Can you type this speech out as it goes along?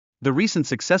The recent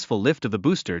successful lift of the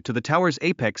booster to the tower's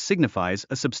apex signifies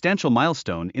a substantial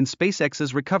milestone in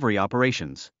SpaceX's recovery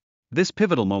operations. This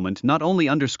pivotal moment not only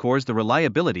underscores the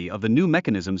reliability of the new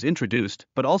mechanisms introduced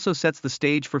but also sets the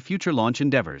stage for future launch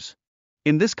endeavors.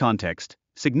 In this context,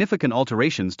 significant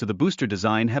alterations to the booster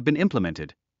design have been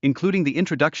implemented, including the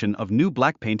introduction of new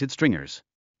black-painted stringers.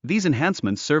 These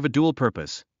enhancements serve a dual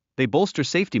purpose. They bolster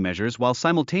safety measures while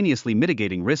simultaneously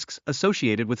mitigating risks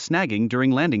associated with snagging during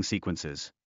landing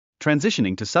sequences.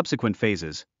 Transitioning to subsequent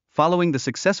phases, following the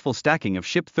successful stacking of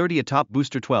Ship 30 atop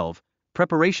Booster 12,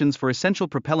 preparations for essential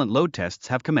propellant load tests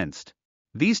have commenced.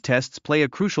 These tests play a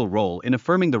crucial role in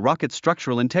affirming the rocket's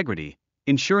structural integrity,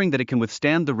 ensuring that it can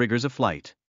withstand the rigors of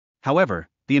flight. However,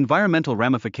 the environmental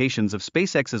ramifications of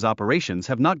SpaceX's operations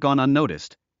have not gone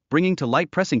unnoticed, bringing to light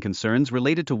pressing concerns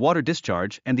related to water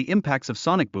discharge and the impacts of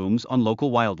sonic booms on local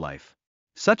wildlife.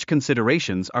 Such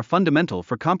considerations are fundamental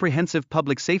for comprehensive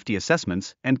public safety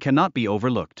assessments and cannot be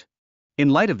overlooked. In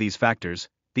light of these factors,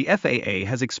 the FAA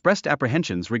has expressed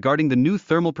apprehensions regarding the new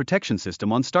thermal protection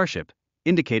system on Starship,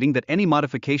 indicating that any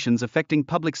modifications affecting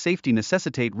public safety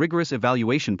necessitate rigorous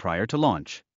evaluation prior to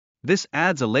launch. This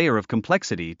adds a layer of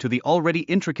complexity to the already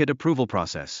intricate approval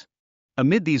process.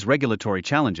 Amid these regulatory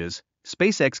challenges,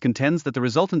 SpaceX contends that the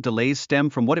resultant delays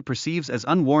stem from what it perceives as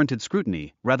unwarranted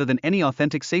scrutiny rather than any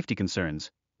authentic safety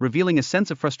concerns, revealing a sense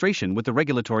of frustration with the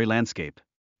regulatory landscape.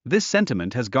 This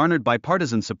sentiment has garnered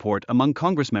bipartisan support among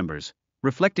Congress members,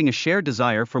 reflecting a shared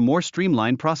desire for more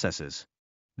streamlined processes.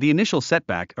 The initial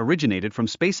setback originated from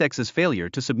SpaceX's failure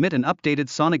to submit an updated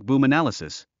sonic boom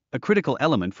analysis, a critical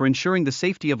element for ensuring the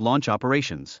safety of launch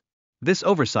operations. This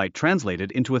oversight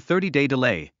translated into a 30-day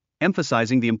delay,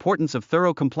 emphasizing the importance of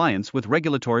thorough compliance with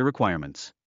regulatory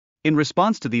requirements. In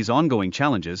response to these ongoing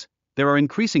challenges, there are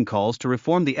increasing calls to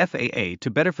reform the FAA to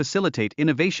better facilitate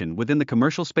innovation within the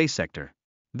commercial space sector.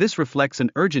 This reflects an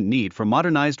urgent need for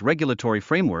modernized regulatory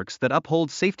frameworks that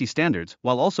uphold safety standards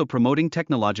while also promoting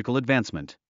technological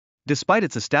advancement. Despite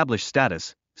its established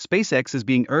status, SpaceX is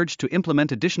being urged to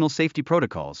implement additional safety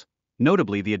protocols,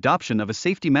 notably the adoption of a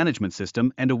safety management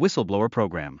system and a whistleblower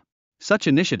program. Such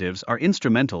initiatives are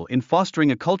instrumental in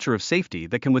fostering a culture of safety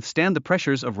that can withstand the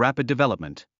pressures of rapid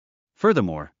development.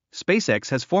 Furthermore, SpaceX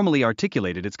has formally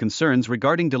articulated its concerns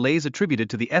regarding delays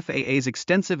attributed to the FAA's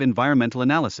extensive environmental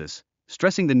analysis,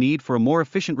 stressing the need for a more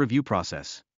efficient review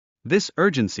process. This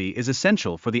urgency is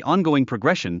essential for the ongoing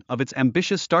progression of its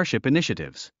ambitious Starship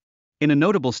initiatives. In a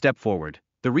notable step forward,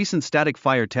 the recent static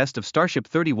fire test of Starship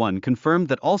 31 confirmed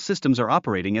that all systems are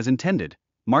operating as intended,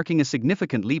 marking a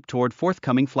significant leap toward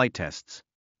forthcoming flight tests.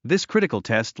 This critical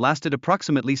test lasted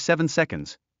approximately 7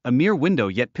 seconds, a mere window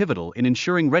yet pivotal in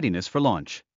ensuring readiness for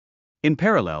launch. In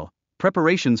parallel,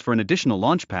 preparations for an additional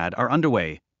launch pad are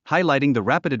underway, highlighting the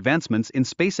rapid advancements in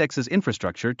SpaceX's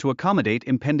infrastructure to accommodate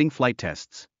impending flight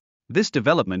tests. This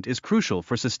development is crucial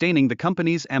for sustaining the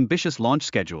company's ambitious launch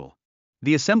schedule.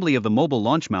 The assembly of the mobile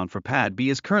launch mount for Pad B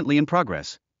is currently in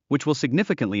progress, which will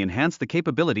significantly enhance the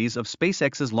capabilities of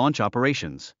SpaceX's launch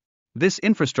operations. This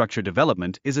infrastructure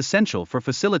development is essential for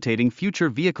facilitating future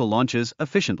vehicle launches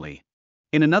efficiently.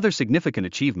 In another significant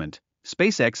achievement,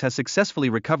 SpaceX has successfully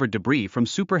recovered debris from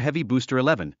Super Heavy Booster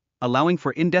 11, allowing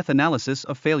for in-depth analysis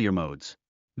of failure modes.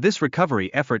 This recovery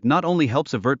effort not only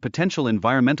helps avert potential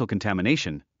environmental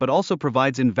contamination, but also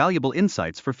provides invaluable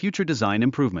insights for future design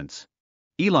improvements.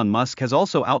 Elon Musk has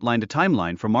also outlined a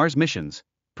timeline for Mars missions,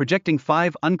 projecting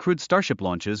 5 uncrewed Starship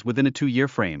launches within a 2-year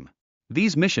frame.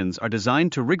 These missions are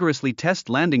designed to rigorously test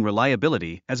landing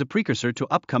reliability as a precursor to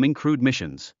upcoming crewed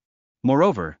missions.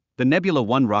 Moreover, the Nebula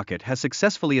 1 rocket has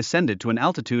successfully ascended to an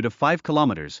altitude of 5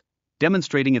 kilometers,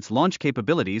 demonstrating its launch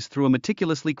capabilities through a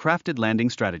meticulously crafted landing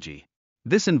strategy.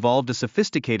 This involved a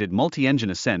sophisticated multi-engine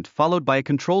ascent followed by a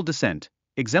controlled descent,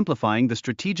 exemplifying the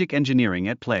strategic engineering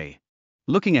at play.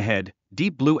 Looking ahead,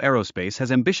 Deep Blue Aerospace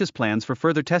has ambitious plans for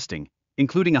further testing,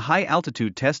 including a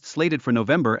high-altitude test slated for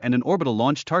November and an orbital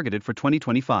launch targeted for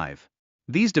 2025.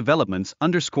 These developments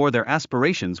underscore their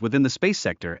aspirations within the space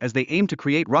sector as they aim to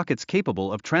create rockets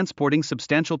capable of transporting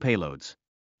substantial payloads.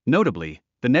 Notably,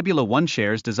 the Nebula 1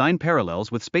 shares design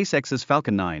parallels with SpaceX's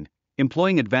Falcon 9,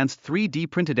 employing advanced 3D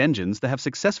printed engines that have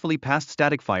successfully passed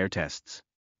static fire tests.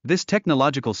 This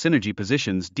technological synergy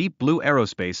positions Deep Blue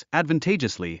Aerospace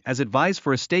advantageously as it vies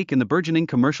for a stake in the burgeoning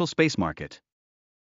commercial space market.